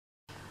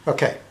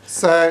Okay,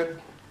 so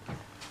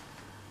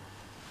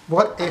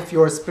what if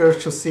you're a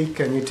spiritual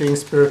seeker and you're doing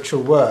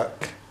spiritual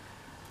work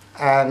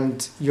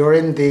and you're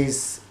in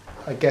these,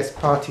 I guess,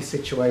 party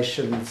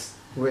situations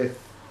with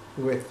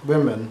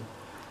women,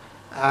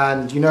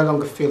 and you no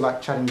longer feel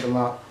like chatting them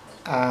up,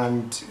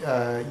 and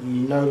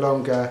you no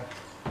longer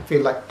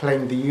feel like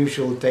playing the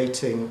usual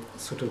dating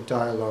sort of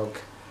dialogue,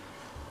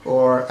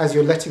 or as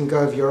you're letting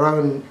go of your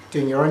own,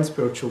 doing your own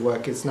spiritual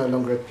work, it's no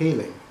longer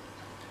appealing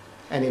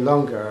any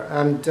longer.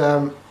 And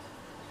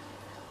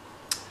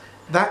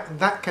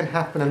that can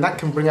happen, and that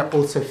can bring up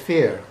also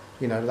fear.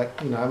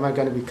 Am I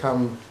going to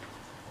become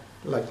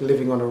like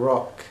living on a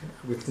rock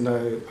with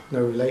no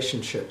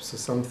relationships or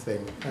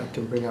something? That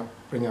can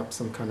bring up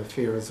some kind of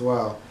fear as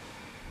well.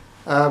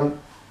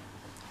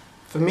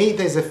 For me,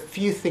 there's a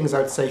few things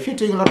I would say. If you're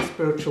doing a lot of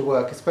spiritual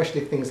work,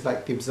 especially things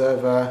like the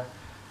observer,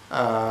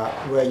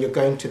 where you're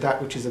going to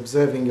that which is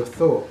observing your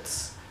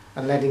thoughts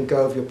and letting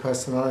go of your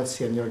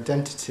personality and your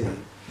identity,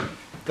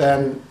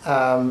 then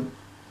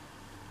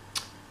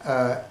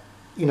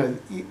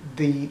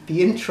the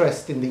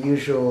interest in the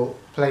usual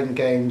playing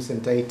games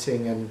and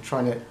dating and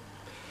trying to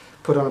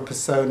put on a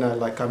persona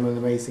like I'm an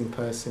amazing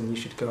person, you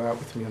should go out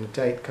with me on a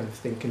date kind of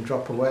thing, can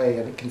drop away,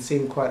 and it can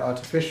seem quite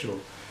artificial,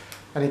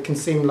 and it can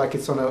seem like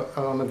it's on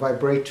a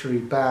vibratory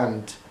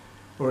band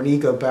or an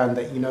ego band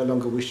that you no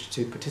longer wish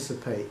to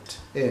participate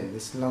in.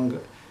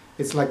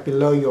 It's like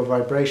below your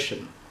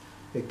vibration,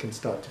 it can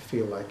start to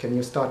feel like, and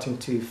you're starting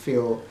to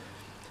feel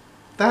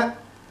that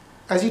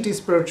as you do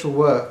spiritual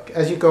work,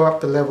 as you go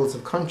up the levels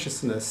of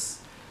consciousness,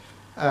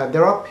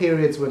 there are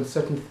periods when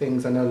certain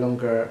things are no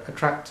longer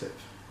attractive.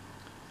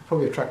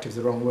 Probably attractive is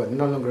the wrong word,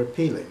 no longer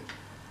appealing.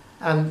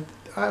 And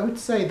I would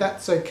say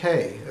that's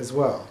okay as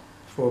well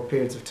for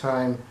periods of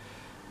time.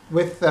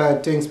 With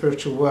doing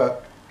spiritual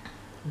work,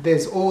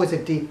 there's always a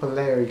deeper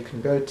layer you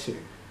can go to.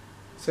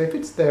 So if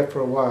it's there for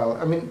a while,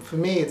 I mean, for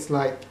me it's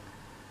like,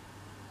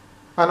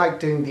 I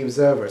like doing the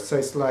observer. So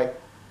it's like,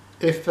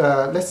 if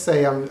let's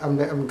say I'm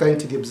going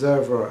to the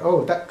observer,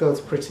 oh, that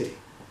girl's pretty.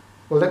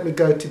 Well, let me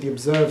go to the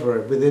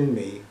observer within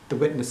me, the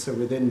witnesser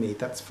within me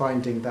that's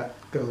finding that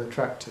girl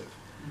attractive.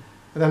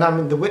 And then I'm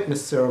in the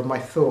witnesser of my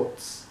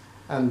thoughts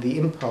and the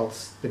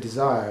impulse, the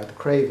desire, the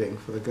craving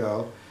for the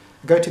girl.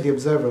 Go to the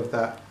observer of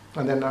that,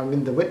 and then I'm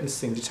in the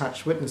witnessing,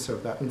 detached witnesser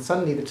of that. And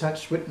suddenly the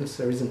detached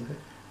witnesser isn't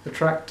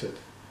attracted.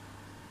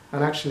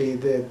 And actually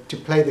to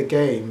play the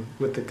game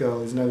with the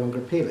girl is no longer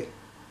appealing.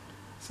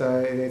 So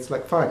it's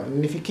like fine.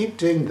 And if you keep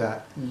doing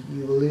that,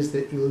 you will lose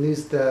the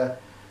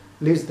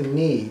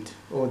need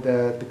or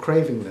the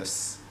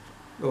cravingness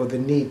or the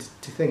need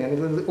to think. And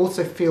it'll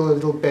also feel a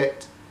little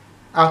bit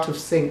out of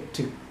sync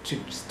to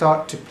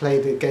start to play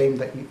the game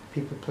that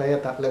people play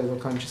at that level of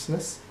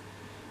consciousness.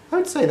 I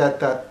would say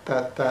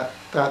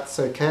that's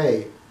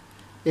okay.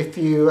 If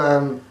you,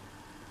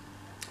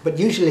 but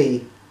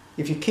usually,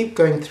 if you keep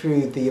going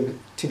through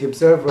to the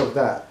observer of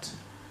that,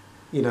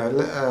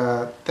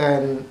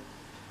 then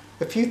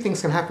a few things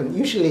can happen.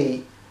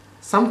 Usually,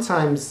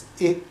 sometimes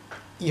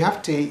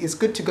it's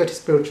good to go to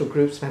spiritual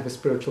groups and have a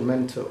spiritual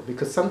mentor,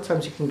 because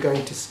sometimes you can go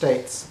into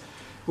states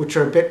which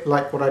are a bit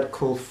like what I'd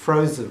call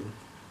frozen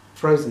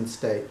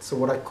states, or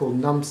what I call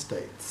numb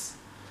states,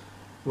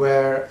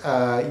 where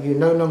you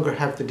no longer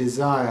have the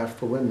desire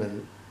for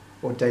women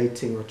or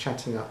dating or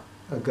chatting up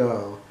a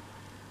girl,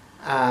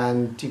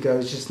 and you go,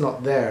 it's just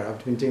not there.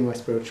 I've been doing my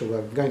spiritual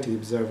work, I'm going to the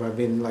observer, I've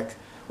been like,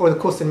 or the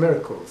Course in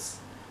Miracles,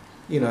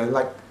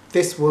 like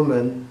this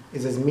woman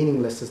is as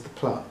meaningless as the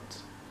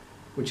plant,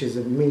 which is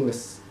a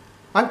meaningless.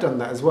 I've done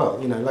that as well,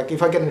 like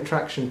if I get an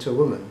attraction to a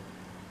woman,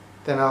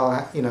 then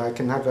I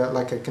can have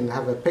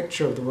a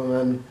picture of the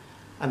woman,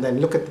 and then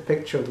look at the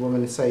picture of the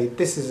woman and say,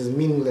 this is as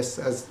meaningless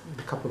as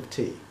the cup of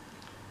tea,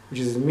 which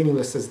is as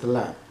meaningless as the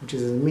lamp, which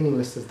is as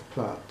meaningless as the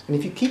plant. And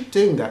if you keep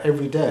doing that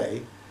every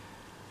day,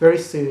 very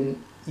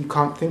soon you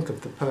can't think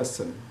of the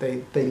person.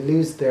 They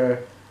lose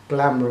their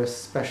glamorous,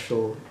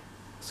 special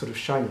sort of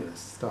shininess,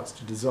 starts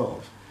to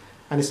dissolve.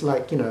 And it's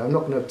like, I'm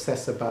not going to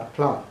obsess about a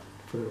plant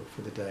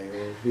for the day,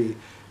 or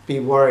be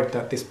worried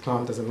that this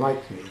plant doesn't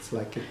like me. It's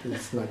not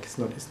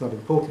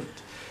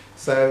important.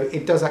 So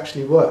it does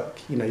actually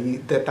work.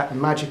 That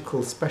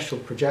magical special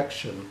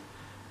projection,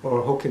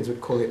 or Hawkins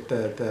would call it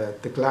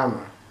the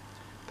glamour.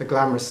 The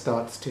glamour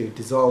starts to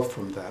dissolve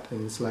from that,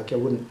 and it's like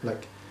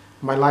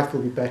my life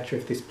will be better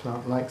if this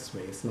plant likes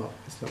me. It's not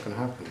going to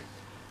happen.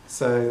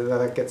 So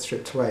that gets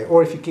stripped away.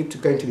 Or if you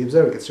keep going to the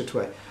observer, it gets stripped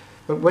away.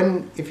 But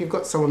if you've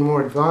got someone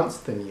more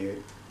advanced than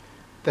you,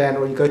 then,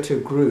 or you go to a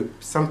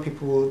group, some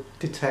people will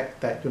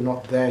detect that you're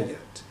not there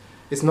yet.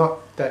 It's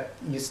not that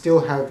you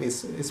still have,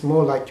 it's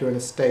more like you're in a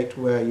state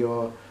where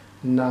you're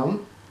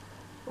numb,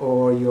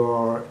 or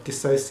you're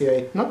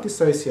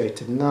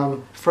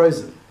numb,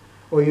 frozen,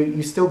 or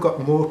you still got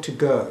more to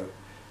go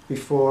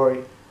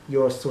before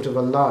you're sort of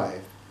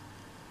alive.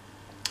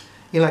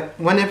 Like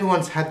when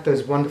everyone's had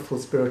those wonderful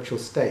spiritual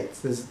states,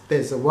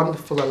 there's a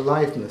wonderful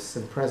aliveness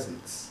and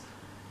presence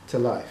to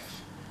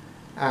life,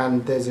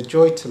 and there's a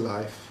joy to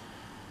life,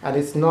 and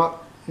it's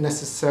not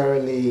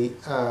necessarily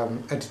a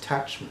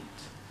detachment.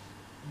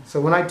 So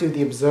when I do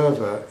the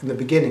observer, in the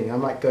beginning, I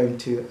might go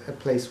into a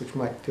place which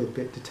might feel a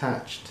bit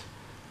detached.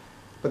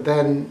 But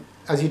then,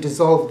 as you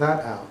dissolve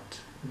that out,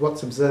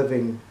 what's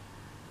observing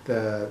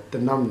the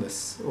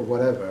numbness or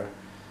whatever,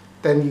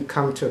 then you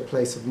come to a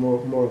place of more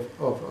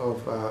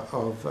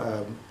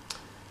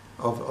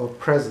of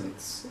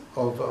presence,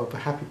 of a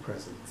happy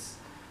presence.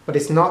 But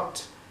it's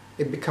not.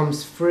 It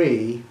becomes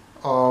free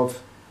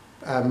of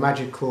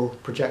magical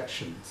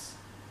projections.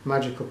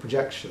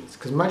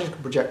 Because magical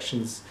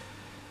projections.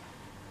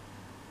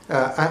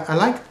 I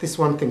like this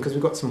one thing, because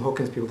we've got some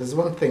Hawkins people. There's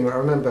one thing I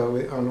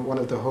remember on one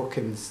of the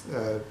Hawkins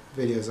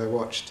videos I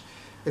watched.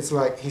 It's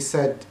like he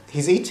said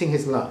he's eating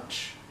his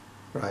lunch,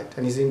 right,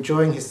 and he's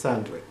enjoying his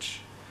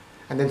sandwich,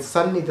 and then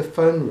suddenly the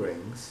phone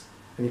rings,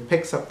 and he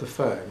picks up the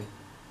phone,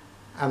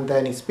 and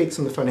then he speaks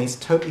on the phone, and he's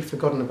totally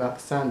forgotten about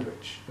the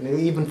sandwich, and he'll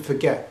even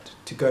forget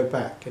to go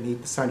back and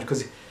eat the sandwich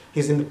because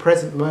he's in the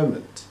present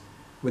moment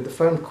with the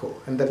phone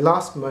call, and the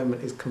last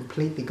moment is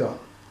completely gone.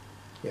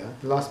 Yeah,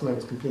 the last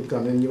moment is completely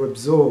gone, and you're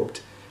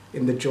absorbed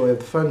in the joy of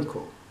the phone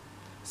call.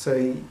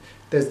 So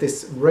there's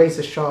this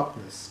razor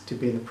sharpness to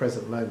be in the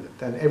present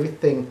moment, and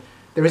everything.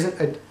 There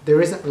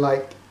isn't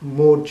like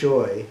more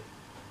joy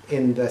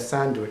in the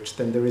sandwich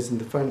than there is in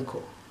the phone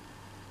call.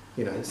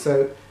 You know,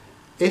 so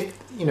if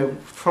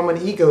from an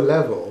ego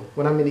level,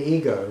 when I'm in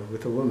ego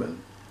with a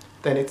woman,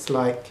 then it's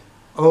like,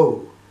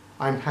 oh,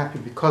 I'm happy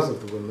because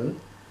of the woman,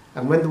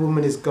 and when the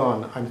woman is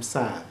gone, I'm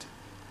sad.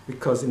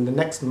 Because in the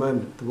next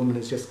moment, the woman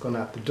has just gone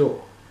out the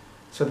door.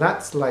 So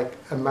that's like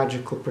a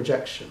magical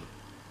projection.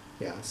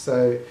 Yeah,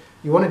 so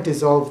you want to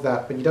dissolve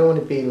that, but you don't want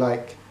to be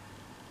like,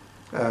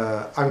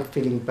 I'm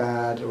feeling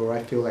bad, or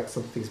I feel like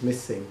something's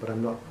missing, but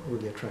I'm not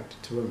really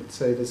attracted to women.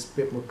 So there's a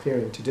bit more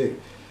clearing to do.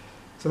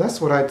 So that's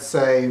what I'd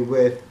say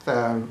with...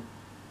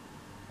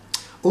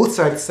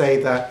 also I'd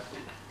say that,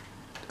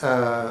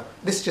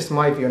 this is just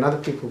my view, and other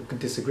people could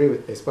disagree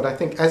with this, but I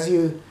think as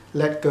you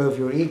let go of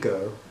your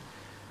ego,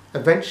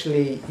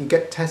 eventually you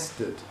get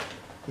tested,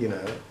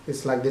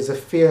 It's like there's a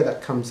fear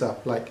that comes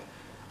up, like,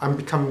 I'm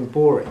becoming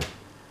boring.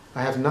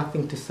 I have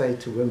nothing to say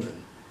to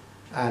women.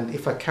 And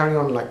if I carry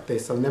on like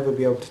this, I'll never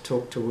be able to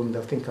talk to a woman.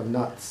 They'll think I'm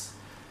nuts.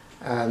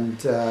 And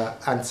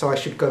so I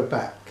should go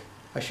back.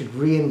 I should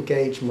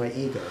re-engage my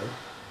ego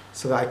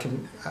so that I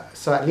can,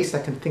 so at least I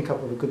can think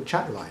up of a good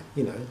chat line,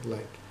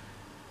 like,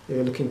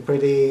 you're looking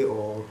pretty,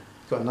 or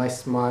you've got a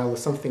nice smile, or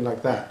something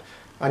like that.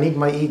 I need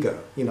my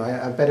ego,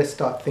 I better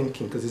start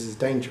thinking, because this is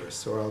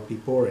dangerous, or I'll be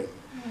boring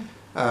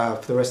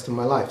for the rest of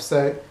my life.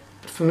 So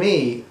for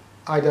me,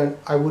 I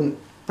wouldn't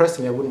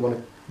want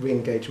to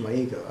re-engage my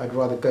ego. I'd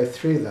rather go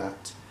through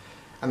that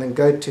and then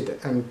go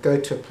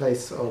to a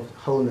place of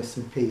wholeness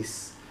and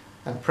peace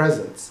and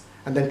presence,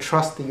 and then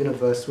trust the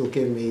universe will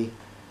give me,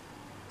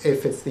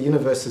 if it's the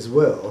universe's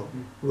will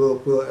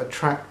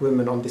attract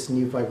women on this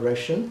new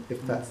vibration,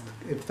 if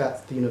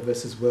that's the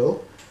universe's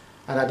will.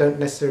 And I don't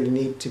necessarily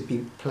need to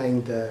be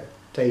playing the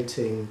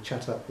dating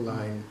chat up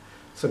line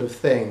sort of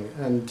thing.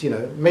 And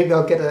maybe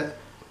I'll get a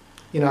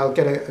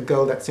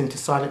girl that's into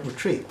silent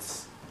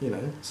retreats.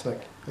 It's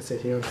like I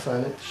said here, I'm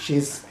silent.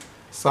 She's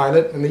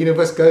silent, and the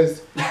universe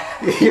goes.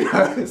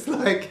 It's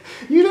like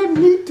you don't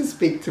need to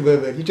speak to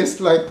women. You just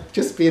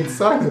be in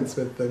silence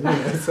with them.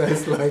 So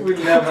it's like.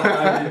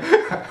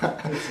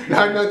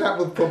 Now I know that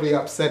will probably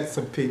upset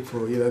some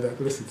people. That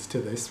listens to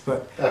this,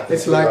 but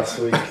it's like. Last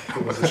week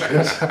it was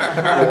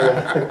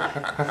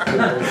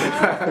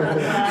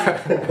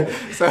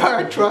So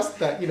I trust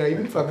that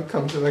even if I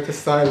become like a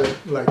silent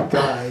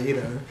guy,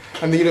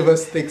 and the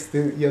universe thinks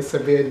that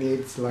Sabbir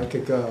needs like a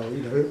girl,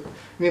 the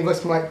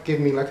universe might give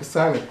me like a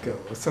silent girl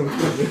or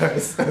something,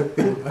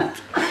 something like.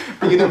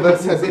 The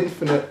universe has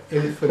infinite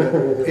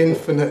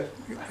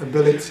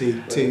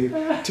ability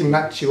to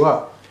match you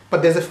up,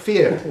 but there's a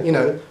fear.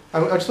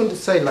 I just want to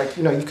say,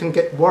 you can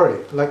get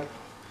worried. Like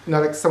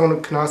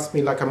someone can ask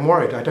me, I'm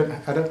worried. I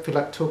don't feel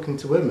like talking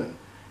to women,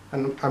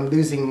 and I'm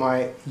losing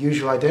my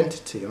usual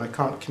identity, and I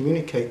can't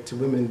communicate to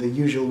women the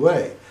usual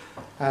way.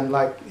 And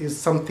is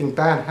something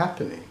bad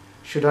happening?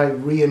 Should I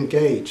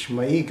re-engage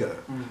my ego?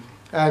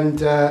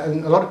 And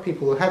a lot of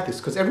people will have this,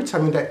 because every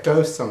time you let go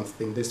of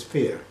something, there's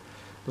fear.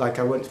 Like,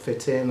 I won't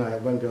fit in, I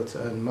won't be able to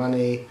earn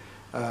money,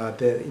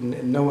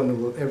 everyone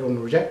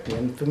will reject me.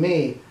 And for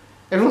me,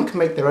 everyone can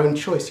make their own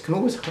choice. You can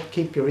always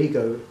keep your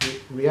ego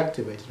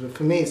reactivated. But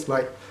for me, it's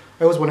like,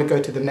 I always want to go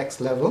to the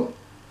next level,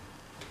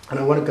 and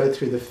I want to go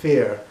through the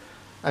fear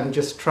and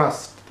just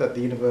trust that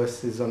the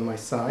universe is on my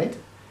side.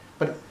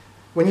 But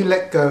when you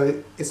let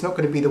go, it's not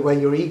going to be the way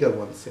your ego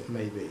wants it,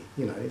 maybe.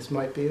 It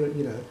might be,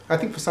 I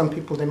think for some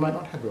people they might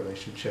not have a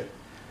relationship.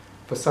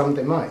 For some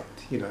they might,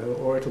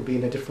 or it'll be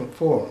in a different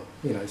form,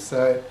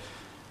 So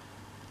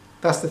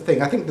that's the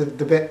thing. I think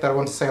the bit that I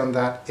want to say on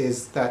that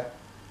is that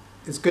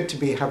it's good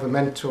to have a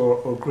mentor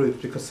or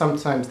group, because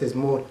sometimes there's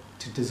more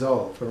to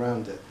dissolve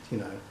around it,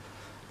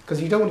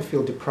 because you don't want to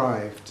feel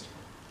deprived,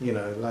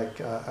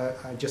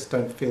 I just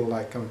don't feel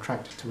like I'm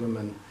attracted to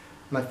women,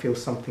 and I feel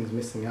something's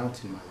missing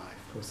out in my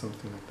life, or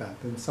something like that.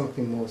 Then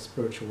something more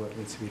spiritual work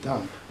needs to be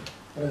done.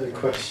 I had a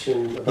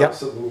question about Yep.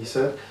 something you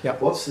said.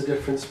 Yep. What's the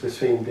difference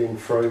between being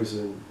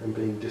frozen and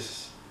being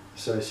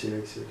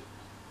dissociated?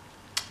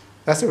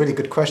 That's a really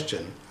good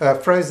question.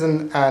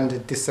 Frozen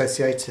and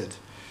dissociated.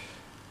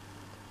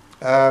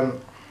 That's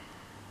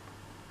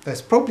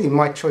probably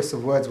my choice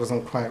of words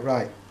wasn't quite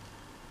right.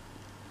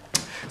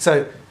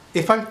 So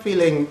if I'm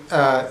feeling,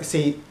 I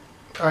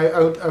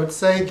would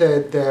say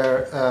that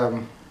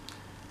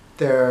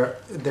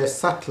they're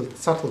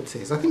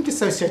subtleties. I think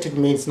dissociated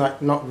means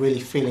not really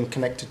feeling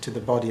connected to the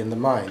body and the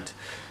mind,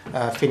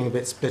 feeling a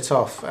bit split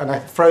off. And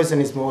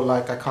frozen is more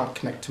like I can't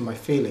connect to my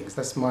feelings.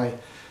 That's my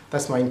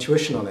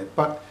intuition on it.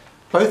 But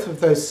both of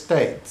those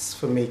states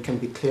for me can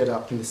be cleared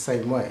up in the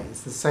same way.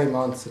 It's the same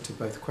answer to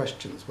both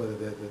questions. Whether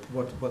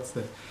what's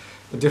the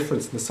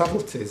difference in the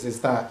subtleties is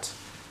that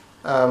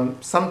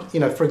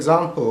for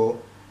example,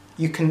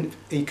 you can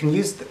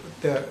use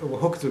what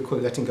Hawkins would call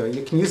it letting go.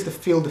 You can use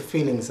feel the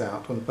feelings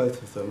out on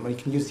both of them, or you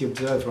can use the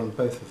observer on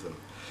both of them.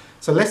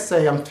 So let's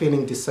say I'm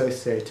feeling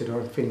dissociated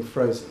or I'm feeling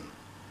frozen.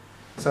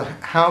 So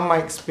how am I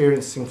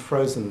experiencing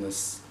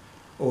frozenness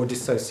or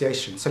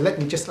dissociation? So let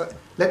me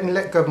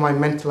let go of my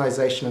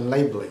mentalization and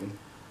labeling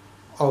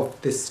of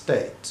this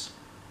state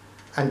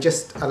and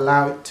just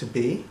allow it to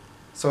be.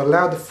 So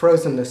allow the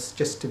frozenness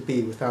just to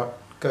be without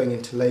going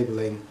into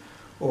labeling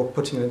or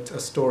putting a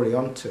story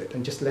onto it,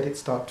 and just let it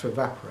start to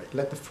evaporate.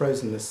 Let the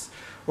frozenness,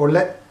 or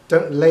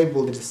don't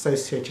label the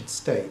dissociated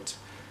state,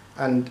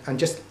 and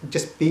just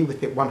be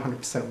with it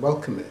 100%,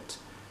 welcome it,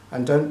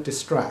 and don't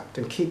distract,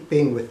 and keep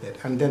being with it,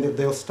 and then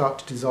they'll start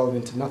to dissolve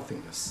into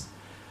nothingness.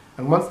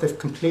 And once they've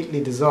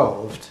completely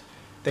dissolved,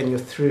 then you're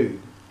through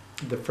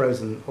the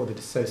frozen or the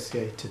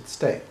dissociated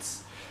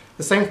states.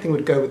 The same thing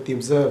would go with the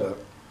observer.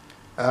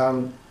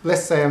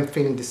 Let's say I'm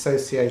feeling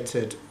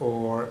dissociated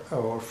or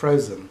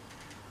frozen.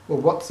 Well,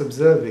 what's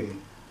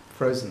observing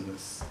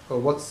frozenness, or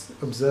what's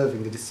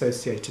observing the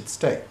dissociated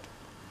state?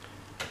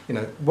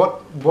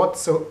 What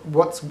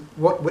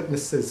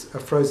witnesses a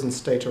frozen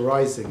state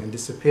arising and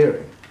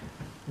disappearing?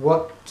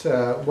 What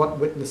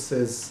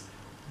witnesses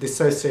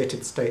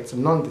dissociated states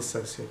and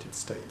non-dissociated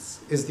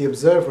states? Is the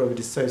observer of a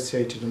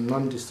dissociated and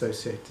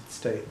non-dissociated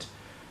state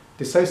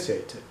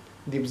dissociated?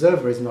 The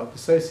observer is not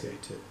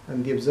dissociated,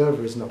 and the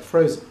observer is not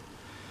frozen.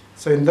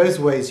 So in those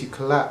ways you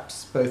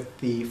collapse both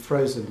the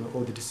frozen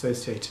or the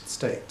dissociated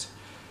state,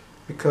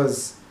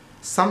 because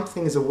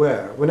something is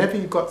aware. Whenever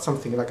you've got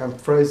something like I'm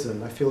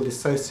frozen, I feel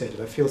dissociated,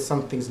 I feel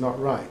something's not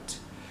right,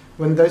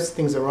 when those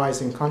things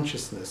arise in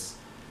consciousness,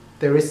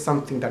 there is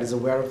something that is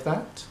aware of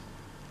that.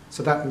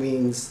 So that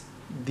means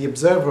the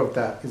observer of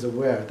that is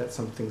aware that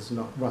something's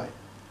not right.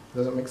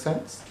 Does that make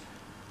sense?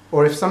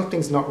 Or if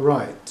something's not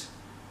right,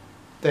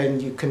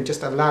 then you can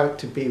just allow it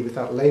to be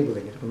without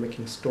labeling it or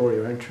making a story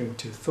or entering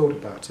into thought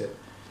about it,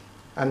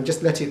 and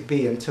just let it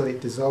be until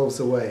it dissolves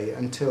away,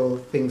 until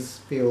things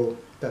feel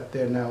that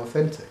they're now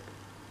authentic.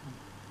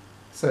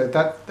 So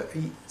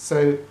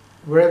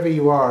wherever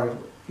you are,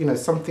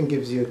 something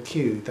gives you a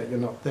cue that you're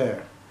not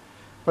there.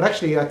 But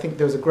actually, I think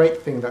there was a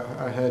great thing that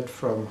I heard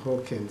from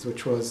Hawkins,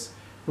 which was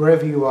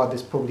wherever you are,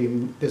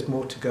 there's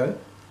more to go.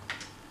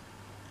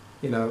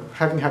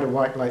 Having had a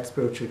white light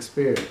spiritual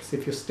experience,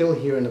 if you're still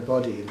here in a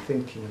body and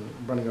thinking and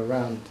running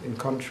around in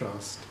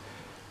contrast,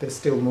 there's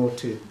still more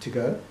to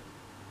go,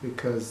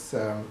 because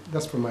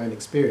that's from my own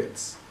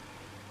experience.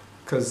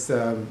 Because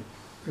in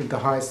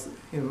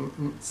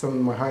some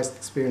of my highest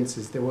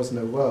experiences, there was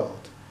no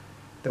world,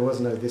 there was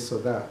no this or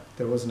that,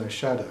 there was no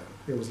shadow.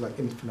 It was like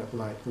infinite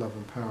light, love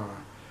and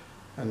power,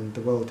 and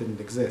the world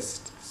didn't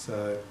exist.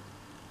 So,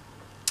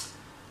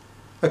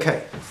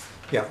 okay,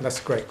 yeah, that's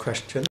a great question.